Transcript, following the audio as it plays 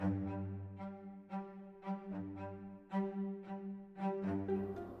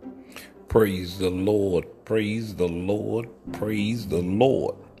Praise the Lord, praise the Lord, praise the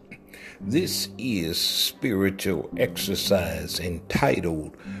Lord. This is spiritual exercise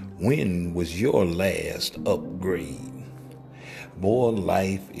entitled, When Was Your Last Upgrade? Boy,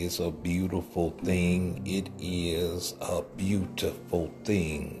 life is a beautiful thing. It is a beautiful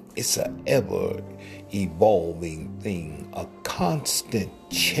thing. It's an ever evolving thing, a constant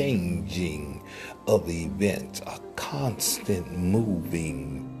changing of events, a constant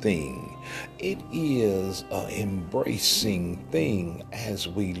moving thing. It is an embracing thing as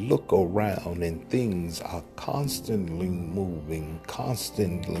we look around and things are constantly moving,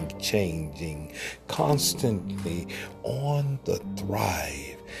 constantly changing, constantly on the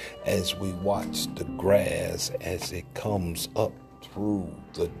thrive as we watch the grass as it comes up through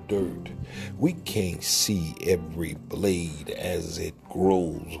the dirt. We can't see every blade as it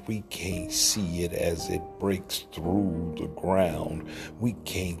grows. We can't see it as it breaks through the ground. We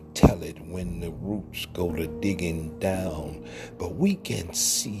can't tell it when the roots go to digging down. But we can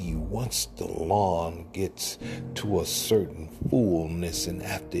see once the lawn gets to a certain fullness and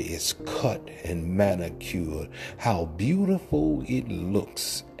after it's cut and manicured, how beautiful it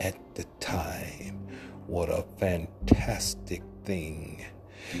looks at the time. What a fantastic thing.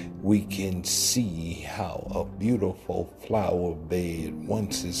 We can see how a beautiful flower bed,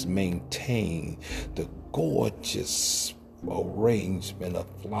 once is maintained, the gorgeous arrangement of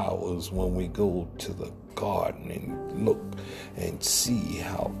flowers when we go to the garden and look and see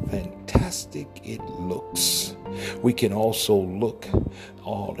how fantastic it looks. We can also look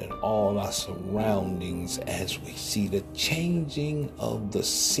all in all our surroundings as we see the changing of the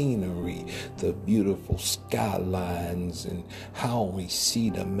scenery, the beautiful skylines, and how we see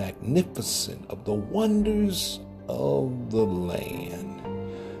the magnificence of the wonders of the land.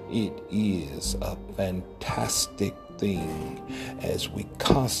 It is a fantastic thing as we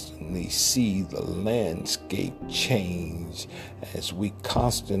constantly see the landscape change, as we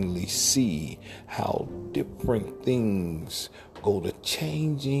constantly see how different things go to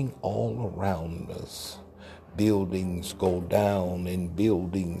changing all around us. Buildings go down and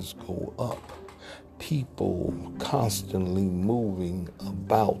buildings go up. People constantly moving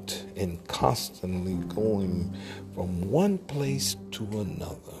about and constantly going from one place to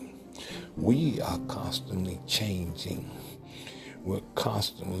another. We are constantly changing. We're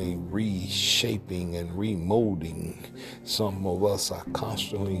constantly reshaping and remolding. Some of us are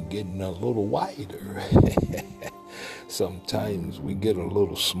constantly getting a little wider. Sometimes we get a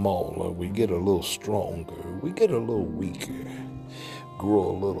little smaller. We get a little stronger. We get a little weaker.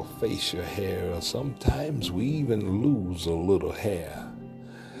 Grow a little facial hair. Sometimes we even lose a little hair.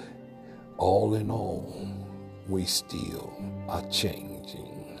 All in all, we still are changing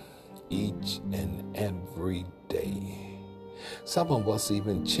each and every day. Some of us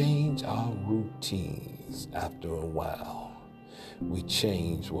even change our routines after a while. We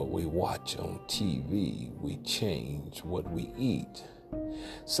change what we watch on TV. We change what we eat.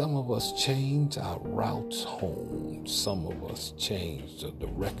 Some of us change our routes home. Some of us change the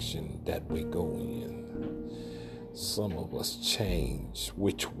direction that we go in. Some of us change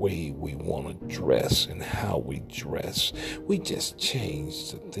which way we want to dress and how we dress. We just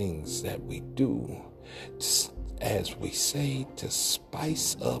change the things that we do, as we say, to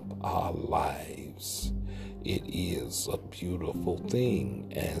spice up our lives. It is a beautiful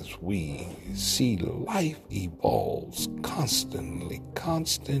thing as we see life evolves constantly.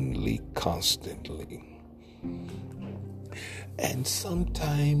 And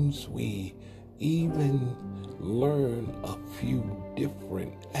sometimes we even learn a few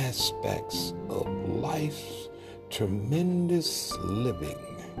different aspects of life's tremendous living.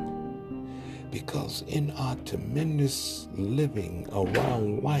 Because in our tremendous living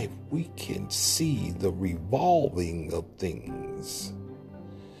around life, we can see the revolving of things.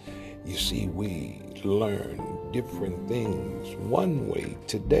 You see, we learn different things one way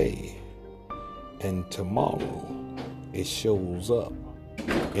today, and tomorrow it shows up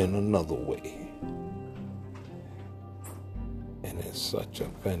in another way. And it's such a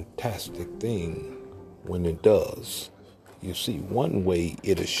fantastic thing when it does. You see, one way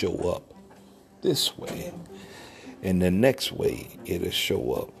it'll show up this way, and the next way it'll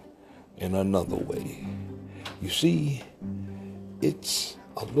show up in another way. You see, it's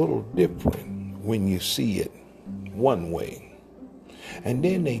a little different when you see it one way. And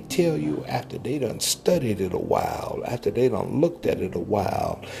then they tell you after they done studied it a while, after they done looked at it a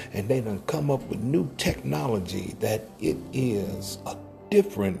while, and they done come up with new technology that it is a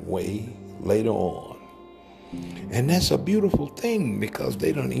different way later on. And that's a beautiful thing because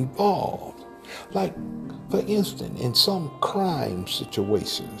they done evolved. Like, for instance, in some crime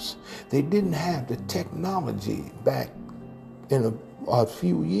situations, they didn't have the technology back in a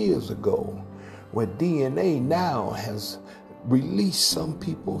few years ago, where DNA now has released some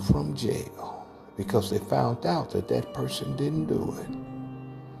people from jail because they found out that that person didn't do it.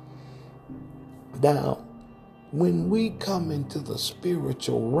 Now, when we come into the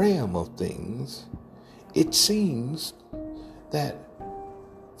spiritual realm of things, it seems that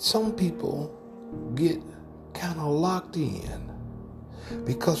some people get kind of locked in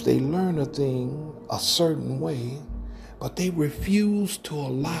because they learn a thing a certain way, but they refuse to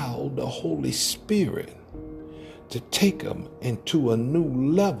allow the Holy Spirit to take them into a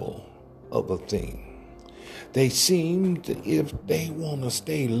new level of a thing. They seem to, if they want to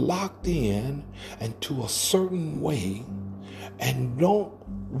stay locked in and to a certain way, and don't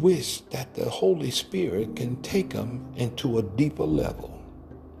wish that the Holy Spirit can take them into a deeper level.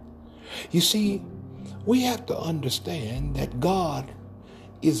 You see, we have to understand that God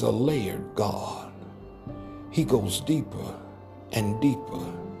is a layered God. He goes deeper and deeper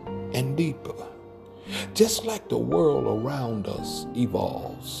and deeper. Just like the world around us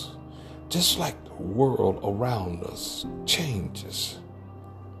evolves, just like the world around us changes,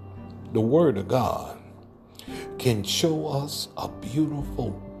 the Word of God can show us a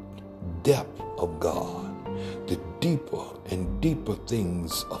beautiful depth of God, the deeper and deeper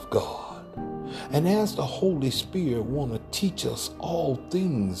things of God. And as the Holy Spirit want to teach us all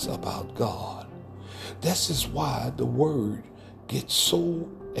things about God, this is why the Word gets so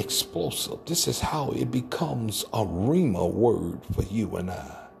explosive. This is how it becomes a rhema word for you and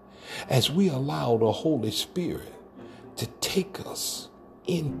I, as we allow the Holy Spirit to take us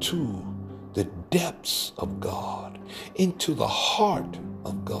into the depths of God, into the heart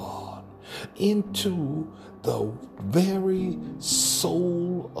of God, into the very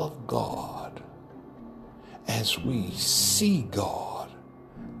soul of God, as we see God,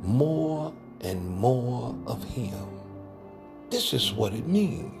 more and more of Him. This is what it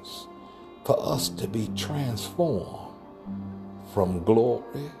means for us to be transformed from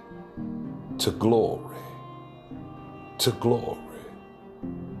glory to glory to glory.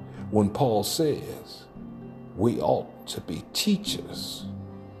 When Paul says we ought to be teachers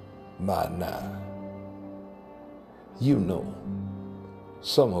by now, you know,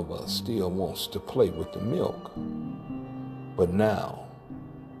 some of us still wants to play with the milk, but now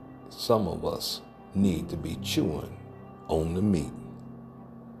some of us need to be chewing on the meat.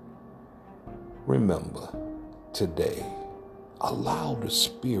 Remember, today, allow the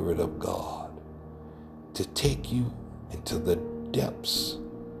Spirit of God to take you into the depths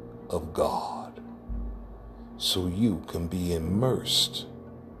of God so you can be immersed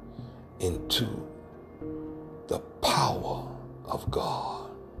into the power of God.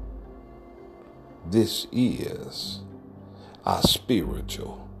 This is our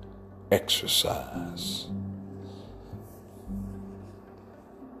spiritual exercise.